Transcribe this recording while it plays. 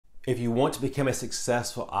If you want to become a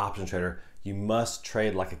successful option trader, you must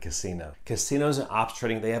trade like a casino. Casinos and option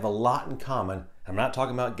trading, they have a lot in common. I'm not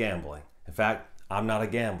talking about gambling. In fact, I'm not a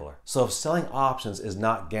gambler. So if selling options is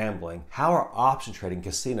not gambling, how are option trading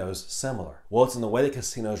casinos similar? Well, it's in the way that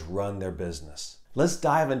casinos run their business. Let's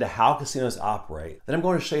dive into how casinos operate. Then I'm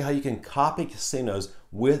going to show you how you can copy casinos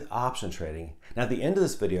with option trading. Now at the end of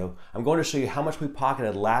this video, I'm going to show you how much we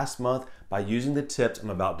pocketed last month by using the tips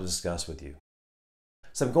I'm about to discuss with you.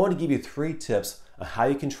 So I'm going to give you 3 tips on how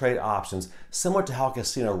you can trade options similar to how a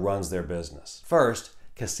casino runs their business. First,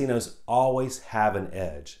 casinos always have an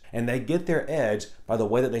edge, and they get their edge by the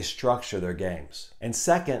way that they structure their games. And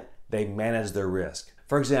second, they manage their risk.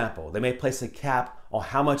 For example, they may place a cap on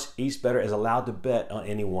how much each bettor is allowed to bet on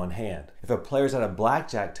any one hand. If a player is at a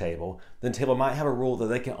blackjack table, then the table might have a rule that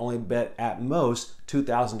they can only bet at most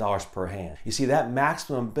 $2,000 per hand. You see, that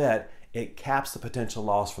maximum bet, it caps the potential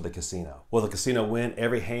loss for the casino. Will the casino win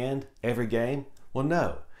every hand, every game? Well,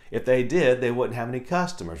 no. If they did, they wouldn't have any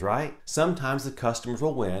customers, right? Sometimes the customers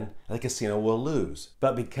will win and the casino will lose.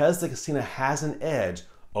 But because the casino has an edge,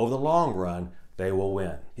 over the long run, they will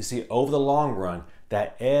win. You see, over the long run,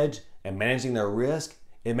 that edge and managing their risk,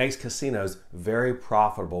 it makes casinos very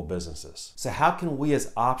profitable businesses. So how can we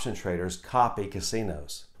as option traders copy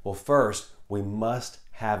casinos? Well, first, we must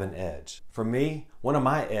have an edge. For me, one of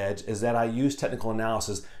my edge is that I use technical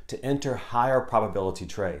analysis to enter higher probability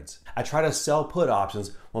trades. I try to sell put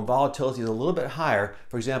options when volatility is a little bit higher,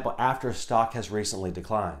 for example, after a stock has recently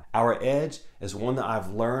declined. Our edge is one that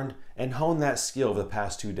I've learned and honed that skill over the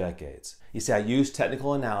past 2 decades. You see, I use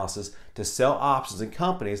technical analysis to sell options in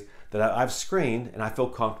companies that I've screened and I feel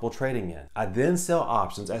comfortable trading in. I then sell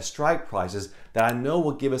options at strike prices that I know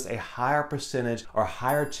will give us a higher percentage or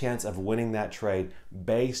higher chance of winning that trade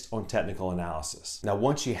based on technical analysis. Now,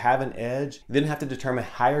 once you have an edge, you then have to determine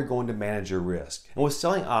how you're going to manage your risk. And with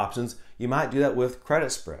selling options, you might do that with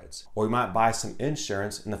credit spreads, or you might buy some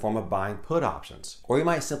insurance in the form of buying put options, or you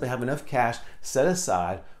might simply have enough cash set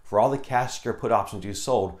aside for all the cash secure put options you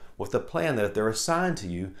sold with the plan that if they're assigned to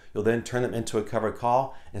you, you'll then turn them into a covered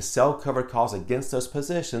call and sell covered calls against those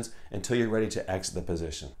positions until you're ready to exit the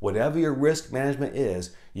position. Whatever your risk management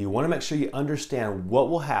is, you want to make sure you understand what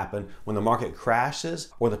will happen when the market crashes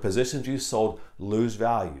or the positions you sold lose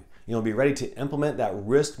value. You'll be ready to implement that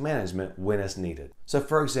risk management when it's needed. So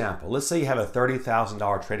for example, let's say you have a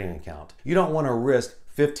 $30,000 trading account. You don't want to risk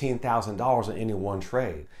 $15,000 in any one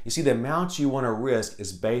trade. You see, the amount you want to risk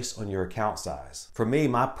is based on your account size. For me,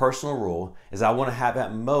 my personal rule is I want to have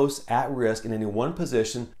at most at risk in any one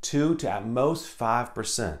position 2 to at most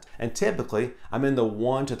 5%. And typically, I'm in the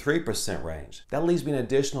 1 to 3% range. That leaves me an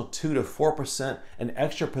additional 2 to 4% in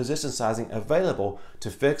extra position sizing available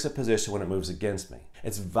to fix a position when it moves against me.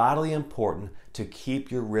 It's vitally important to keep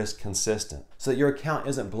your risk consistent so that your account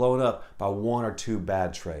isn't blown up by 1 or 2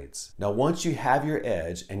 bad trades. Now, once you have your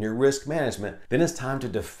edge and your risk management, then it's time to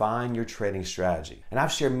define your trading strategy. And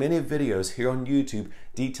I've shared many videos here on YouTube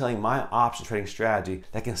detailing my option trading strategy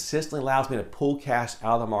that consistently allows me to pull cash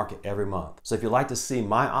out of the market every month. So if you'd like to see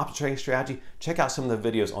my option trading strategy, check out some of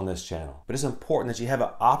the videos on this channel. But it's important that you have an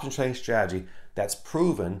option trading strategy that's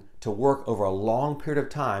proven to work over a long period of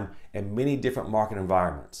time in many different market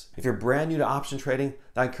environments. If you're brand new to option trading,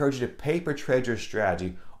 I encourage you to paper trade your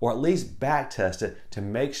strategy or at least back test it to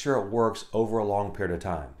make sure it works over a long period of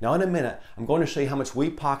time. Now in a minute, I'm going to show you how much we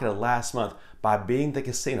pocketed last month by being the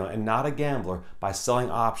casino and not a gambler by selling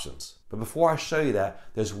options. But before I show you that,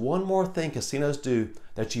 there's one more thing casinos do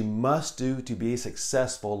that you must do to be a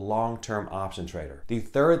successful long-term option trader. The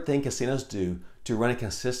third thing casinos do to run a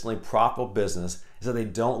consistently profitable business is that they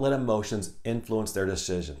don't let emotions influence their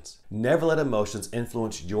decisions. Never let emotions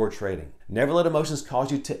influence your trading. Never let emotions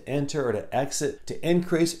cause you to enter or to exit, to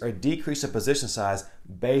increase or decrease a position size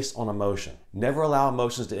based on emotion. Never allow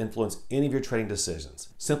emotions to influence any of your trading decisions.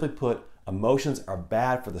 Simply put, emotions are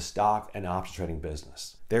bad for the stock and option trading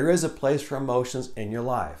business. There is a place for emotions in your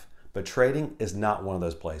life, but trading is not one of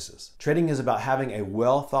those places. Trading is about having a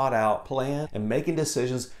well thought out plan and making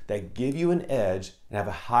decisions that give you an edge and have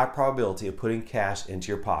a high probability of putting cash into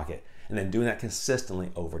your pocket and then doing that consistently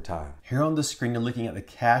over time. Here on the screen, you're looking at the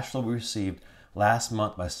cash flow we received last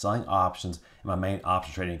month by selling options in my main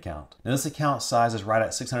option trading account. Now this account size is right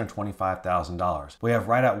at $625,000. We have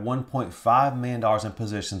right at $1.5 million in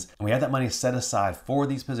positions, and we have that money set aside for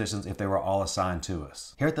these positions if they were all assigned to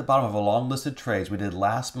us. Here at the bottom of a long list of trades we did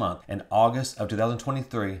last month in August of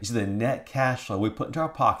 2023, you see the net cash flow we put into our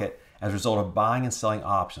pocket as a result of buying and selling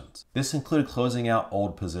options. This included closing out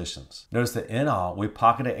old positions. Notice that in all, we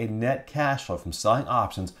pocketed a net cash flow from selling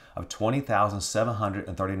options of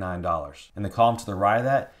 $20,739. In the column to the right of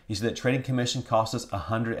that, you see that trading commission cost us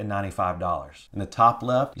 $195. In the top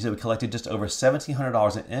left, you see we collected just over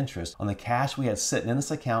 $1,700 in interest on the cash we had sitting in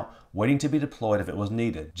this account waiting to be deployed if it was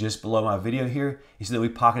needed. Just below my video here, you see that we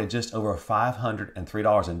pocketed just over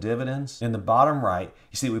 $503 in dividends. In the bottom right,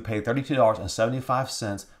 you see that we paid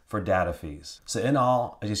 $32.75 for data fees. So in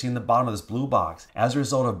all, as you see in the bottom of this blue box, as a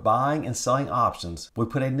result of buying and selling options, we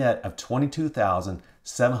put a net of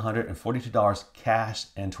 $22,742 cash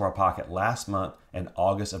into our pocket last month in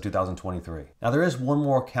August of 2023. Now there is one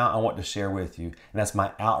more account I want to share with you, and that's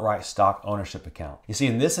my outright stock ownership account. You see,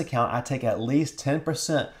 in this account, I take at least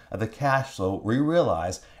 10% of the cash flow we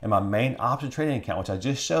realize in my main option trading account, which I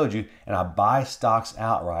just showed you, and I buy stocks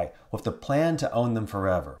outright with the plan to own them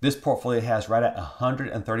forever. This portfolio has right at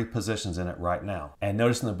 130 positions in it right now. And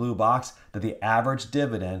notice in the blue box that the average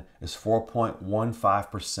dividend is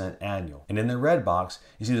 4.15% annual. And in the red box,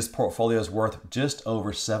 you see this portfolio is worth just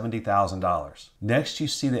over $70,000. Next, you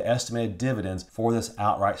see the estimated dividends for this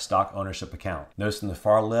outright stock ownership account. Notice in the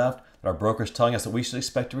far left that our broker is telling us that we should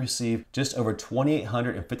expect to receive just over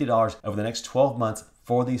 $2,850 over the next 12 months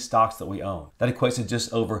for these stocks that we own. That equates to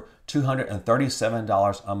just over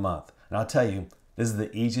 $237 a month. And I'll tell you, this is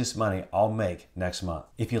the easiest money I'll make next month.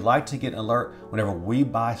 If you'd like to get an alert whenever we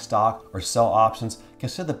buy stock or sell options,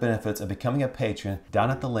 consider the benefits of becoming a patron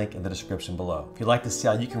down at the link in the description below. If you'd like to see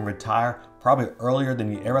how you can retire probably earlier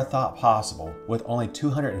than you ever thought possible with only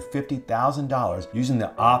 $250,000 using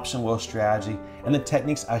the option wheel strategy and the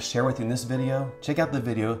techniques I share with you in this video, check out the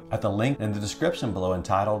video at the link in the description below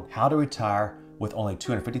entitled How to Retire with Only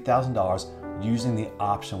 $250,000 Using the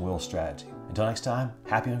Option Wheel Strategy. Until next time,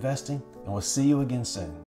 happy investing, and we'll see you again soon.